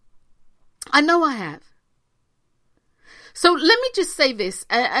 I know I have. So let me just say this,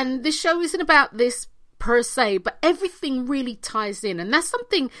 and this show isn't about this per se, but everything really ties in. And that's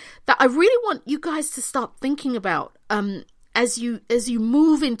something that I really want you guys to start thinking about as you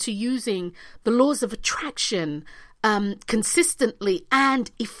move into using the laws of attraction consistently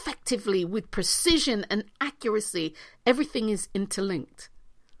and effectively with precision and accuracy. Everything is interlinked.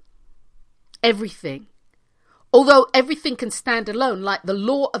 Everything. Although everything can stand alone, like the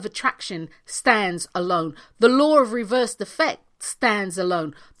law of attraction stands alone. The law of reversed effect stands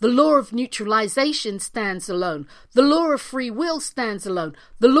alone. The law of neutralization stands alone. The law of free will stands alone.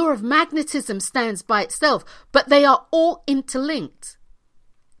 The law of magnetism stands by itself. But they are all interlinked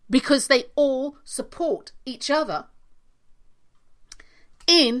because they all support each other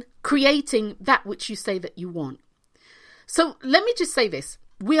in creating that which you say that you want. So let me just say this.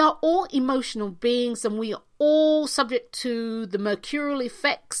 We are all emotional beings, and we are all subject to the mercurial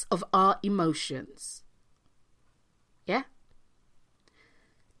effects of our emotions. Yeah?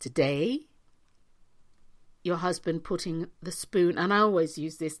 Today, your husband putting the spoon, and I always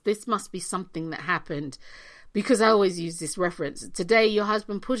use this must be something that happened because I always use this reference. Today, your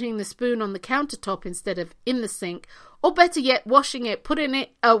husband putting the spoon on the countertop instead of in the sink, or better yet, washing it, drying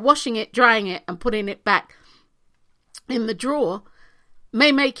it, and putting it back in the drawer may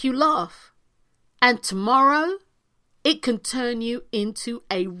make you laugh. And tomorrow, it can turn you into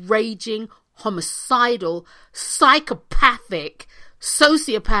a raging, homicidal, psychopathic,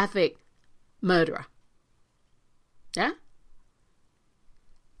 sociopathic murderer. Yeah?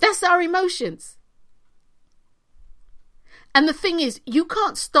 That's our emotions. And the thing is, you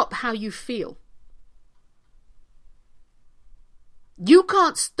can't stop how you feel. You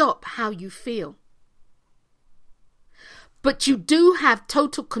can't stop how you feel. But you do have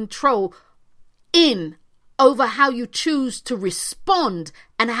total control over how you choose to respond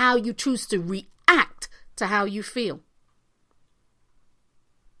and how you choose to react to how you feel.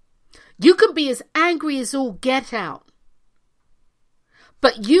 You can be as angry as all get out,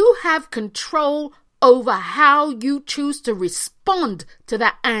 but you have control over how you choose to respond to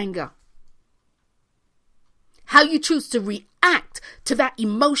that anger, how you choose to react to that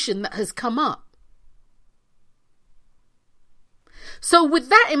emotion that has come up. So with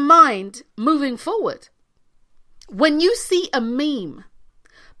that in mind, moving forward, when you see a meme,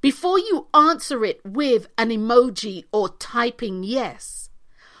 before you answer it with an emoji or typing yes,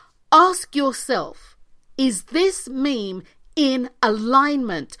 ask yourself, is this meme in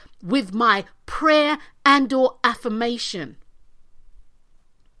alignment with my prayer and or affirmation?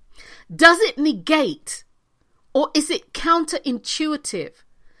 Does it negate or is it counterintuitive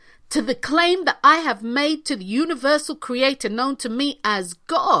to the claim that I have made to the universal creator known to me as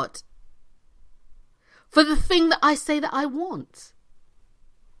God for the thing that I say that I want?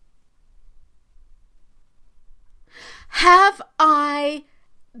 Have I,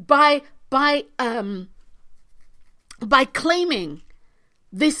 by claiming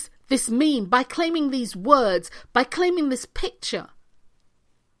this meme, by claiming these words, by claiming this picture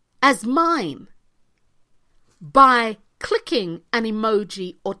as mine, by clicking an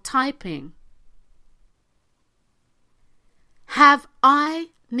emoji or typing, have I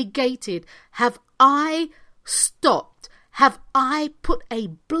negated, have I stopped, have I put a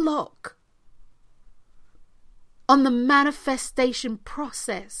block on the manifestation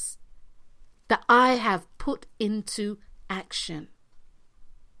process that I have put into action?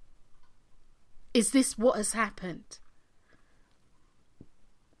 Is this what has happened?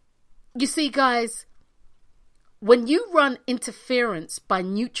 You see, guys, when you run interference by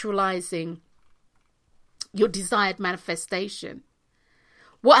neutralizing your desired manifestation,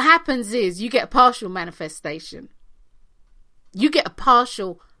 what happens is you get a partial manifestation. You get a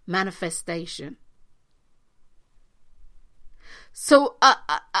partial manifestation. So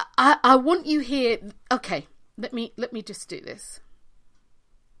I want you here. Okay, let me just do this.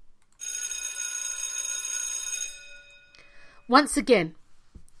 Once again,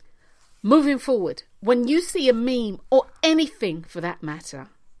 moving forward, when you see a meme or anything for that matter,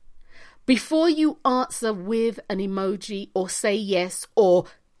 before you answer with an emoji or say yes or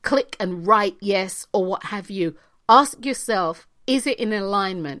click and write yes or what have you, ask yourself, is it in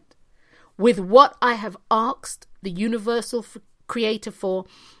alignment with what I have asked the universal creator for,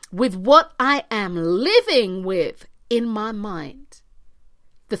 with what I am living with in my mind?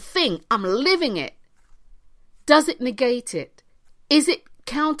 The thing, I'm living it. Does it negate it? Is it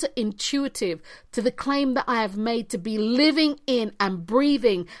counterintuitive to the claim that I have made to be living in and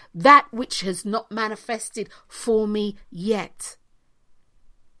breathing that which has not manifested for me yet?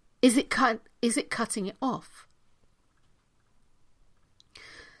 Is it cutting it off?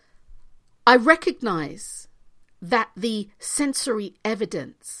 I recognize that the sensory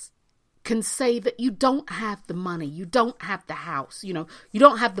evidence can say that you don't have the money, you don't have the house, you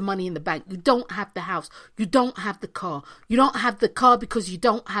don't have the money in the bank, you don't have the house, you don't have the car, you don't have the car because you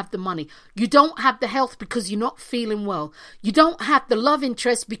don't have the money, you don't have the health because you're not feeling well, you don't have the love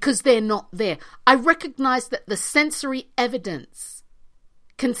interest because they're not there. I recognize that the sensory evidence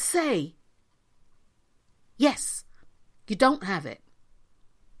can say, yes, you don't have it.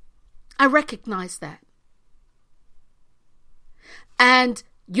 I recognize that. And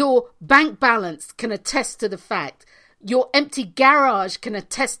your bank balance can attest to the fact. Your empty garage can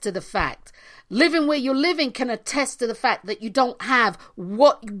attest to the fact. Living where you're living can attest to the fact that you don't have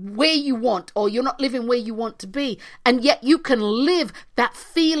where you want, or you're not living where you want to be. And yet you can live that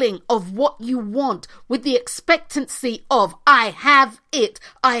feeling of what you want with the expectancy of, I have it,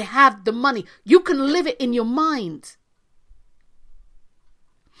 I have the money. You can live it in your mind.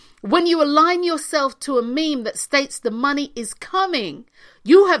 When you align yourself to a meme that states the money is coming,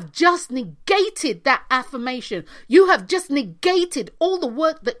 you have just negated that affirmation. You have just negated all the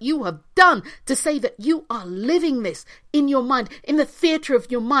work that you have done to say that you are living this in your mind, in the theater of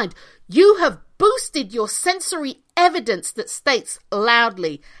your mind. You have boosted your sensory evidence that states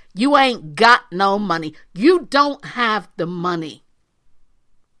loudly, you ain't got no money. You don't have the money.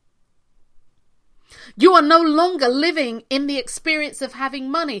 You are no longer living in the experience of having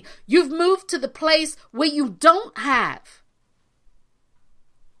money. You've moved to the place where you don't have.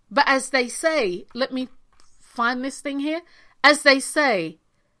 But as they say, let me find this thing here. As they say,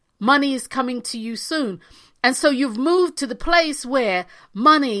 money is coming to you soon. And so you've moved to the place where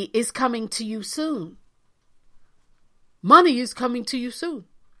money is coming to you soon. Money is coming to you soon.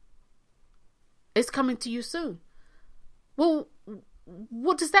 It's coming to you soon. Well,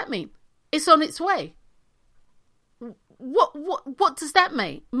 what does that mean? It's on its way. What does that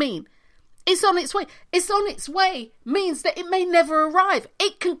mean? It's on its way. It's on its way means that it may never arrive.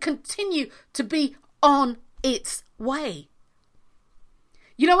 It can continue to be on its way.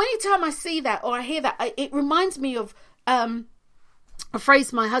 You know, anytime I see that or I hear that, it reminds me of a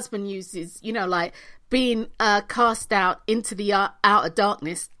phrase my husband uses, you know, like being cast out into the outer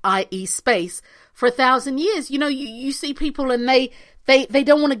darkness, i.e. space, for 1,000 years. You know, you see people and they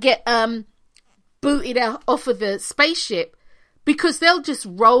don't want to get booted out off of the spaceship because they'll just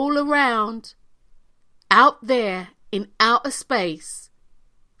roll around out there in outer space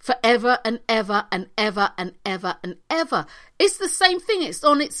forever and ever and ever and ever and ever. It's the same thing. It's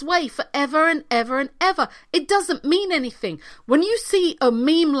on its way forever and ever and ever. It doesn't mean anything. When you see a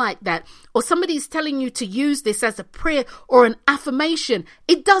meme like that, or somebody's telling you to use this as a prayer or an affirmation,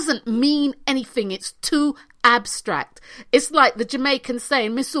 it doesn't mean anything. It's too abstract. It's like the Jamaicans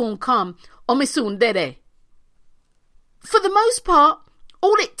saying, "Me soon come," or "Me soon dede." For the most part,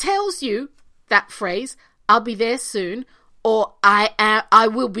 all it tells you, that phrase, "I'll be there soon," or I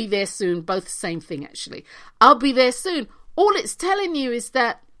will be there soon, both the same thing actually. I'll be there soon. All it's telling you is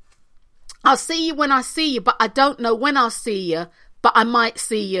that I'll see you when I see you, but I don't know when I'll see you, but I might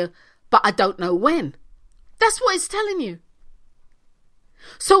see you, but I don't know when. That's what it's telling you.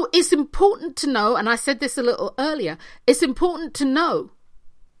 So it's important to know, and I said this a little earlier, it's important to know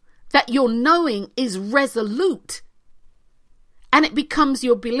that your knowing is resolute and it becomes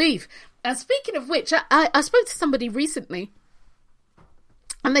your belief. And speaking of which, I spoke to somebody recently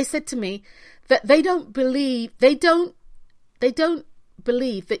and they said to me that they don't believe that they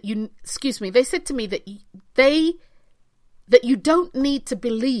said to me that you don't need to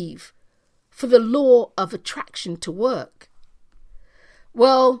believe for the law of attraction to work.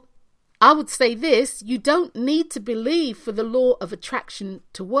 Well, I would say this, you don't need to believe for the law of attraction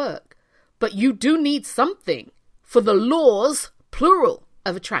to work, but you do need something for the laws, plural,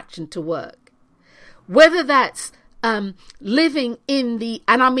 of attraction to work. Whether that's living in the,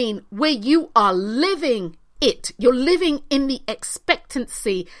 and I mean where you are living it, you're living in the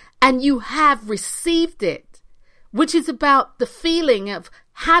expectancy and you have received it, which is about the feeling of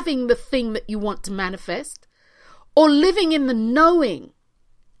having the thing that you want to manifest, or living in the knowing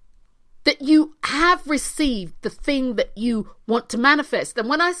that you have received the thing that you want to manifest. And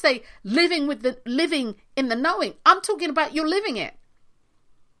when I say living in the knowing, I'm talking about you're living it.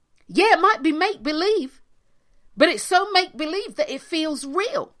 Yeah, it might be make-believe, but it's so make-believe that it feels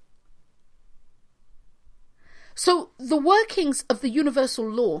real. So the workings of the universal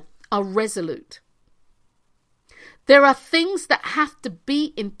law are resolute. There are things that have to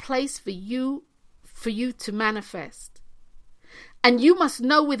be in place for you to manifest. And you must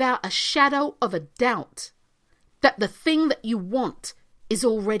know without a shadow of a doubt that the thing that you want is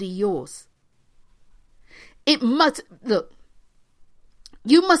already yours. You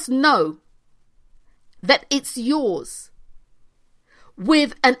must know that it's yours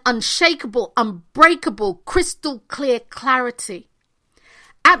with an unshakable, unbreakable, crystal clear clarity.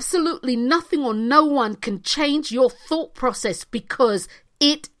 Absolutely nothing or no one can change your thought process because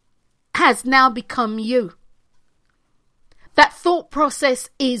it has now become you. That thought process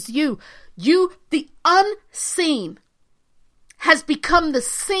is you. You, the unseen, has become the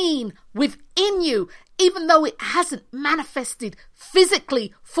seen within you, even though it hasn't manifested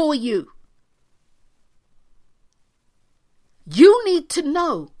physically for you. You need to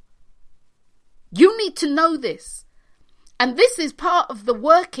know. You need to know this. And this is part of the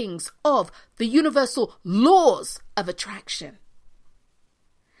workings of the universal laws of attraction.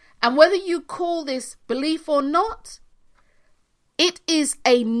 And whether you call this belief or not, it is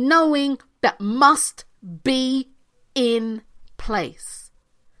a knowing that must be in place.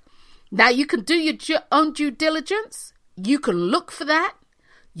 Now, you can do your own due diligence. You can look for that.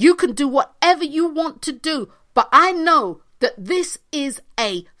 You can do whatever you want to do. But I know that this is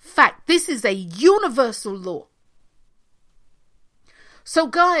a fact. This is a universal law. So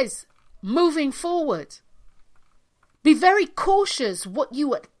guys, moving forward, be very cautious what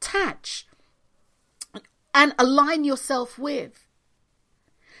you attach and align yourself with.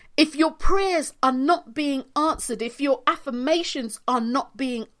 If your prayers are not being answered, if your affirmations are not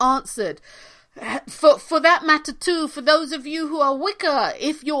being answered, for that matter too, for those of you who are Wicca,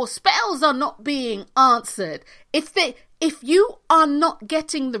 if your spells are not being answered, if you are not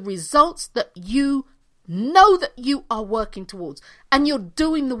getting the results that you Know that you are working towards, and you're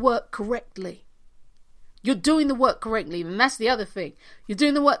doing the work correctly. You're doing the work correctly. And that's the other thing. You're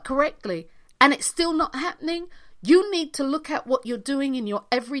doing the work correctly and it's still not happening. You need to look at what you're doing in your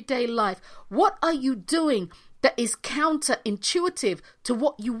everyday life. What are you doing that is counterintuitive to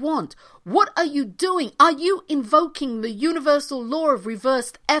what you want? What are you doing? Are you invoking the universal law of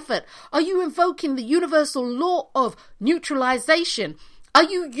reversed effort? Are you invoking the universal law of neutralization? Are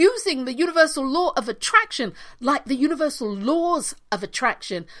you using the universal law of attraction like the universal laws of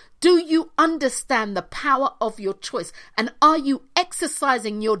attraction? Do you understand the power of your choice? And are you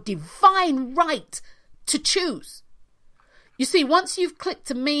exercising your divine right to choose? You see, once you've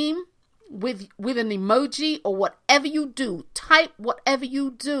clicked a meme with an emoji or whatever you do, type whatever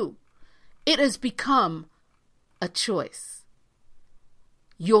you do, it has become a choice.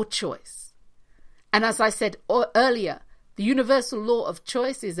 Your choice. And as I said earlier, the universal law of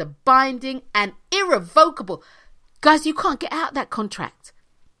choice is a binding and irrevocable. Guys, you can't get out of that contract.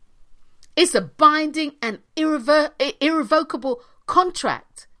 It's a binding and irrevocable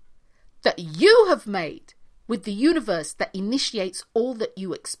contract that you have made with the universe that initiates all that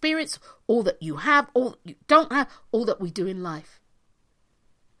you experience, all that you have, all that you don't have, all that we do in life.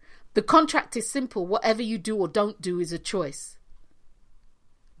 The contract is simple. Whatever you do or don't do is a choice.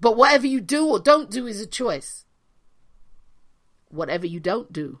 But whatever you do or don't do is a choice. Whatever you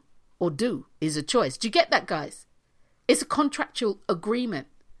don't do or do is a choice. Do you get that, guys? It's a contractual agreement.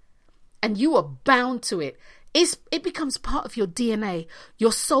 And you are bound to it. It becomes part of your DNA,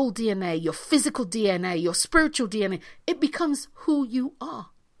 your soul DNA, your physical DNA, your spiritual DNA. It becomes who you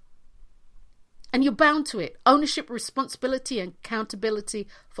are. And you're bound to it. Ownership, responsibility, and accountability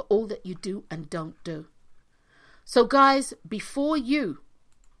for all that you do and don't do. So guys, before you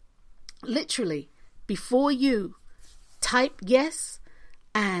type yes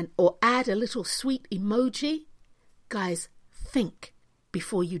or add a little sweet emoji, guys, think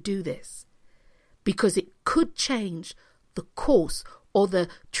before you do this, because it could change the course or the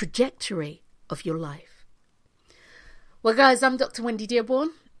trajectory of your life. Well, guys, I'm Dr. Wendy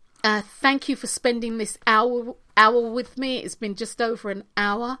Dearborn. Thank you for spending this hour with me. It's been just over an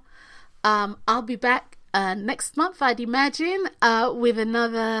hour. I'll be back next month, I'd imagine, with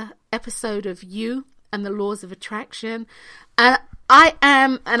another episode of You and the Laws of Attraction. And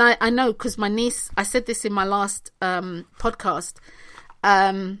I know because my niece, I said this in my last podcast,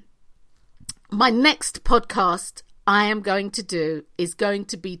 my next podcast I am going to do is going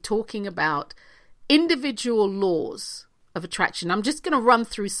to be talking about individual laws of attraction. I'm just going to run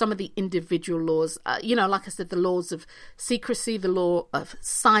through some of the individual laws. Like I said, the laws of secrecy, the law of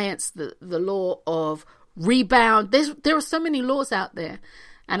science, the law of rebound. There are so many laws out there.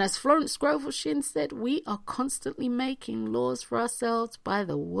 And as Florence Scovel Shinn said, we are constantly making laws for ourselves by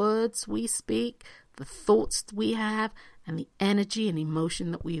the words we speak, the thoughts we have, and the energy and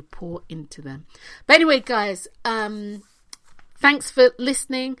emotion that we pour into them. But anyway, guys, thanks for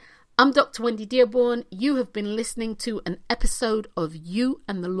listening. I'm Dr. Wendy Dearborn. You have been listening to an episode of You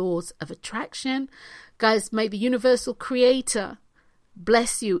and the Laws of Attraction. Guys, may the universal creator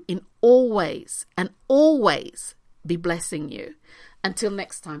bless you in all ways and always be blessing you. Until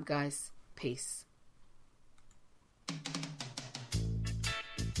next time, guys, peace.